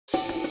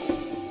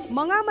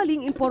Mga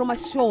maling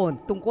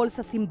impormasyon tungkol sa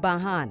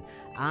simbahan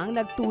ang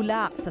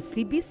nagtulak sa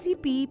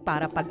CBCP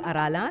para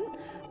pag-aralan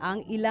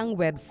ang ilang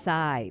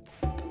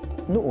websites.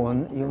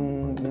 Noon,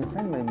 yung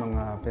minsan may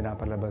mga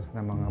pinapalabas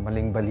na mga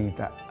maling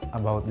balita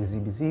about the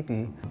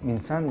CBCP.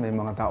 Minsan may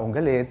mga taong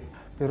galit.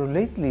 Pero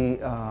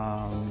lately,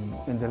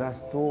 in the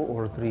last 2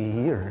 or 3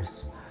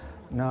 years,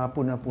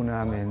 napuna po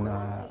namin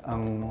na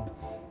ang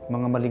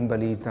mga maling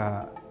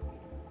balita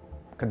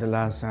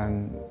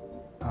kadalasan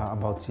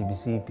about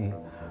CBCP,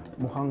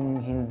 mukhang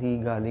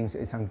hindi galing sa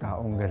isang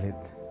taong galit.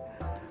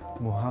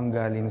 Mukhang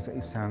galing sa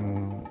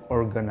isang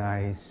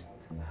organized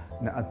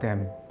na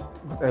attempt,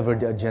 whatever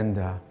the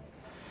agenda.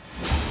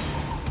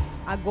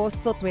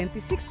 Agosto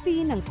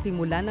 2016 nang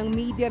simula ng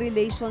Media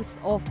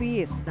Relations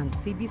Office ng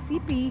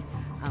CBCP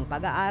ang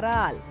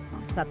pag-aaral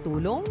sa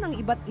tulong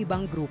ng iba't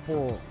ibang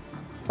grupo.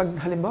 Pag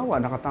halimbawa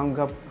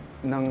nakatanggap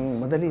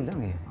ng madali lang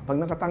Pag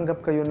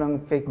nakatanggap kayo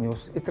ng fake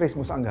news, i-trace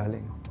mo saan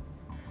galing.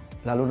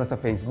 Lalo na sa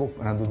Facebook,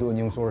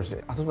 nandoon yung source.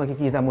 At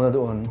makikita mo na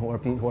doon who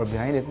are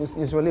behind it.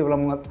 Usually,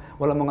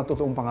 walang mga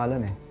totoong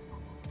pangalan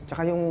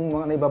Tsaka yung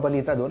mga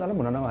naibabalita doon, alam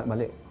mo na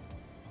mali.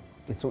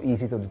 It's so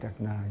easy to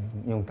detect na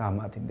yung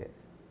tama at hindi.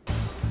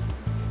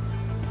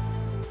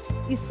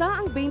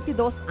 Isa ang 22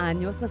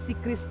 anyos na si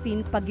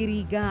Christine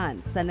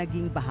Pagirigan sa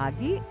naging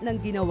bahagi ng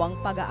ginawang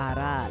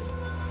pag-aaral.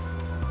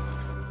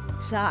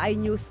 Siya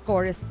ay news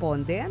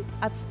correspondent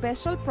at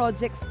special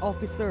projects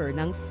officer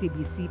ng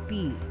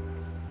CBCP.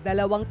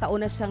 2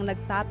 taon na siyang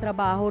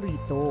nagtatrabaho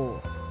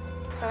rito.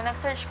 So,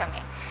 nag-search kami.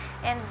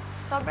 And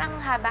sobrang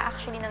haba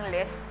actually ng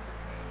list.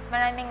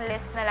 Maraming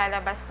list na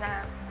lalabas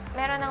na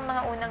meron ng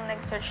mga unang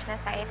nag-search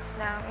na sites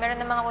na meron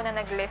ng mga unang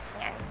nag-list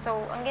niyan. So,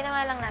 ang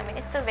ginawa lang namin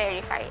is to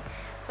verify.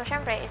 So,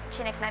 syempre,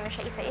 chinek namin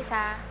siya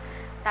isa-isa.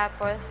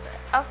 Tapos,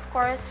 of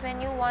course, when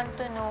you want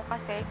to know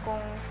kasi kung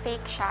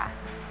fake siya,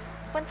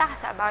 punta ka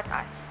sa About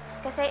Us.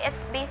 Kasi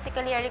it's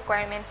basically a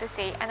requirement to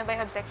say ano ba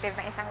yung objective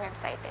ng isang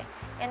website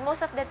And most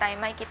of the time,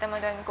 makikita mo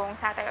doon kung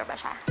satire ba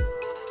siya.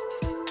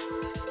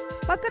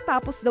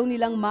 Pagkatapos daw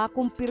nilang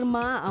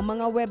makumpirma ang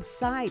mga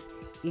website,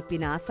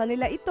 ipinasa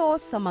nila ito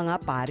sa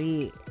mga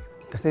pari.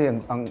 Kasi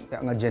ang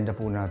agenda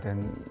po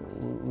natin,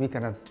 we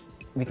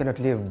cannot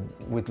live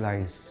with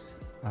lies.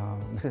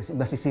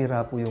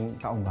 Masisira po yung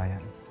taong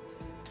bayan.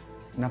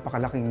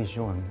 Napakalaking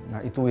misyon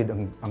na ituwid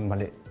ang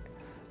mali,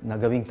 na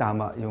gawing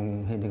tama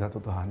yung hindi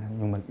katotohanan,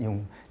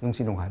 yung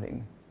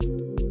sinungaling.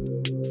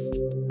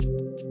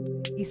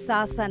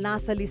 Isa sa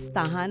nasa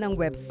listahan ng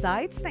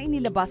websites na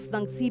inilabas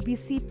ng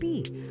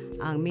CBCP,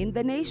 ang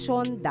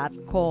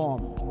mindanation.com.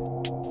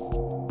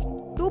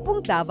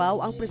 Tupong Davao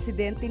ang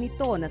presidente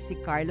nito na si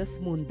Carlos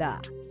Munda.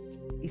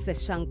 Isa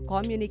siyang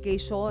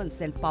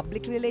communications and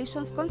public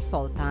relations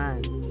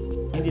consultant.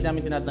 Hindi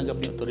namin tinatanggap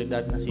yung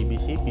otoridad ng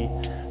CBCP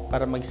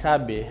para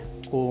magsabi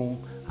kung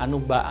ano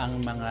ba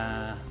ang mga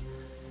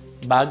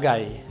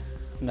bagay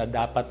na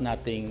dapat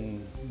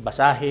nating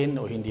basahin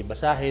o hindi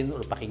basahin o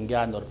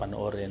pakinggan o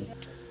panoorin,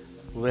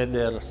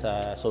 whether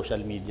sa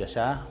social media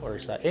siya or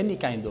sa any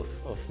kind of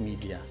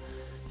media.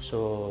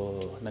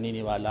 So,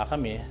 naniniwala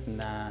kami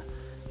na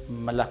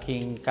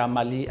malaking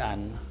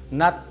kamalian,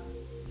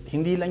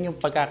 hindi lang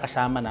yung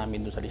pagkakasama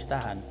namin doon sa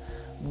listahan,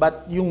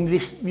 but yung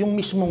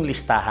mismong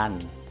listahan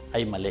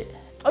ay mali.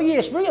 Oh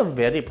yes, we are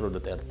very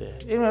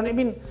pro-Duterte. I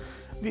mean,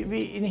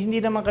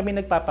 hindi naman kami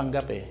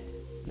nagpapanggap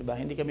Diba?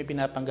 Hindi kami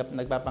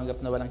nagpapanggap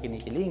na walang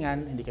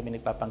kinikilingan, hindi kami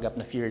nagpapanggap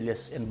na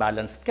fearless and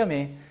balanced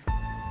kami.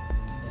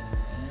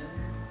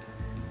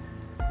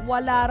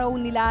 Wala raw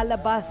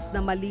nilalabas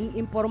na maling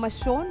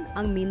impormasyon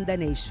ang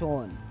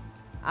Mindanation.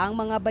 Ang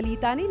mga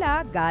balita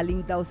nila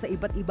galing daw sa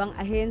iba't ibang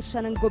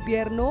ahensya ng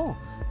gobyerno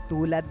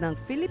tulad ng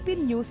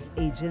Philippine News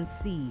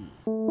Agency.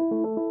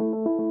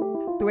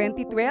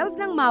 2012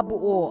 nang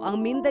mabuo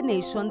ang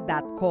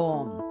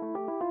mindanation.com.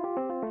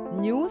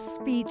 News,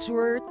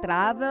 feature,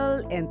 travel,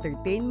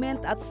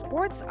 entertainment at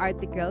sports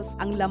articles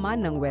ang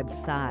laman ng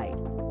website.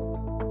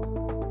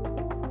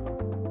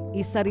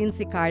 Isa rin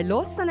si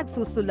Carlos na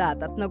nagsusulat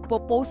at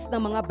nagpo-post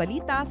ng mga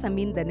balita sa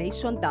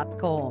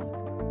mindanation.com.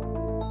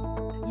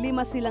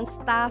 5 silang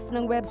staff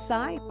ng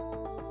website.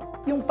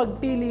 Yung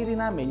pagpili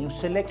rin namin, yung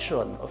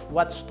selection of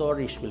what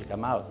stories will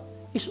come out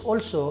is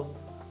also,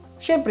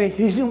 syempre,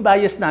 yun yung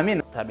bias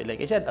namin. Sabi,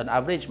 like I said, on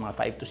average, mga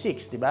 5 to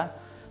 6, di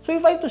ba? So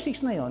yung 5 to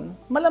 6 na yun,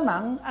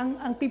 malamang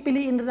ang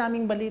pipiliin rin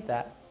naming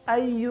balita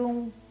ay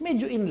yung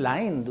medyo in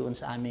line doon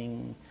sa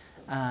aming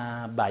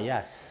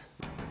bias.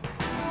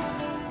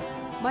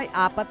 May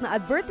 4 na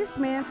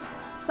advertisements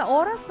sa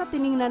oras na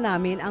tiningnan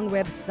namin ang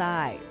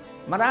website.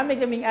 Marami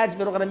kaming ads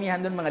pero karamihan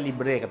doon mga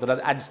libre. Katulad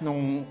ads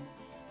nung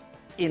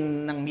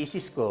ng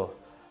misis ko,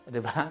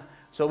 di ba?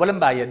 So walang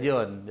bayad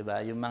yon, di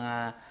ba? Yung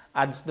mga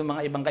ads ng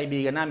mga ibang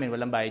kaibigan namin,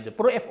 walang bayad doon.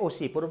 Puro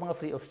FOC, puro mga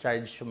free of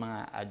charge yung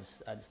mga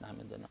ads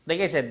namin doon.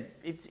 Like I said,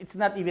 it's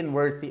not even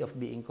worthy of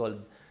being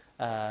called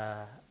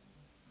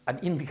an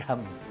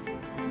income.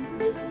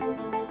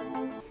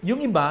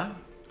 Yung iba,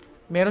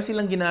 meron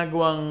silang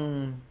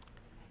ginagawang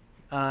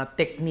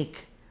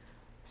technique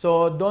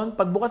So, doon,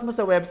 pagbukas mo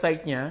sa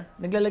website niya,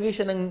 naglalagay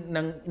siya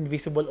ng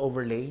invisible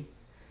overlay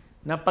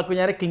na pag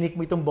kunyari click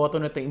mo itong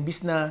button na ito,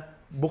 imbis na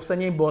buksan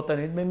niya yung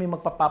button, may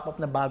magpa-pop up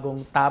na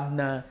bagong tab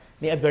na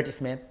may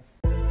advertisement.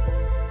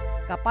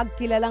 Kapag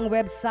kilalang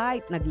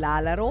website,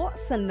 naglalaro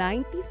sa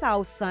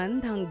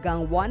 90,000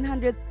 hanggang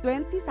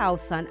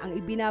 120,000 ang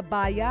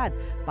ibinabayad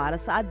para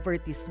sa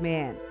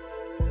advertisement.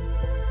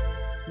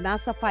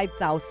 Nasa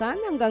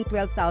 5,000 hanggang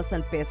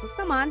 12,000 pesos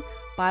naman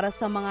para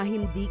sa mga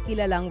hindi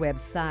kilalang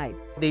website.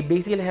 They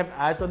basically have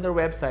ads on their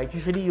website,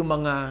 usually yung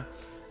mga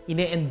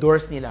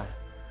ine-endorse nila.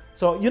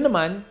 So, yun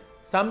naman,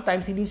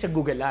 sometimes hindi siya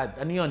Google ad.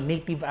 Ano yun?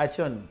 Native ads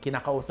yun.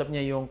 Kinakausap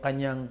niya yung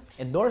kanyang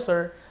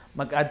endorser,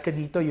 mag-add ka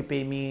dito, you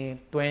pay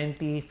me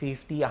 20,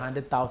 50,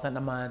 100,000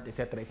 a month,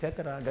 etc.,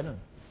 etc., ganun.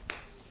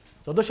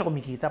 So, doon siya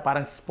kumikita,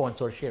 parang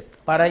sponsorship.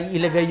 Para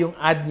ilagay yung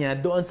ad niya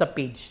doon sa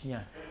page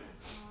niya,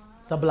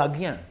 sa blog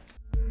niya.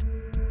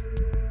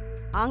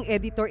 Ang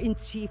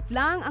editor-in-chief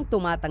lang ang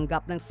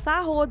tumatanggap ng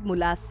sahod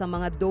mula sa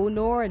mga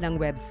donor ng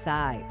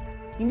website.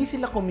 Hindi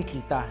sila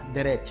kumikita,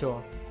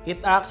 diretso.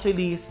 It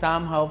actually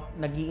somehow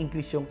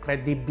nag-i-increase yung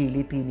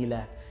credibility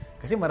nila.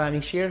 Kasi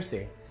maraming shares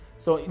eh.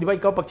 So, di ba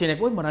ikaw pag chinek,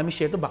 uy, maraming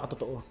share to, baka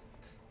totoo.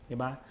 Di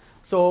ba?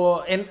 So,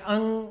 and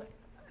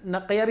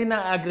kaya rin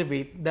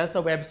na-aggravate dahil sa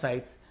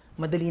websites,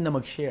 madali na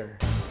mag-share.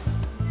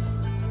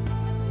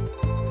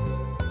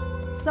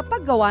 Sa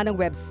paggawa ng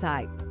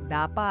website,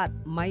 dapat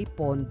may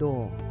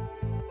pondo.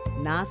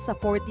 Nasa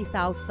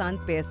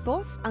 40,000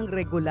 pesos ang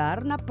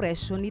regular na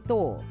presyo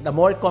nito. The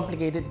more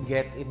complicated it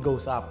gets, it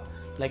goes up.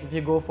 Like if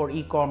you go for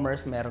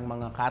e-commerce, merong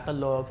mga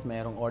catalogs,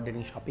 merong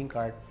ordering shopping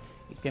cart,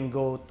 it can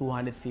go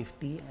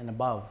 250 and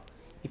above.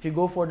 If you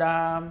go for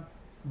the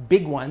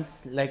big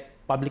ones, like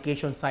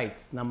publication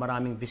sites na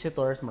maraming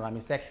visitors,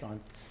 maraming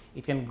sections,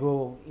 it can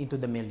go into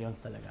the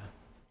millions talaga.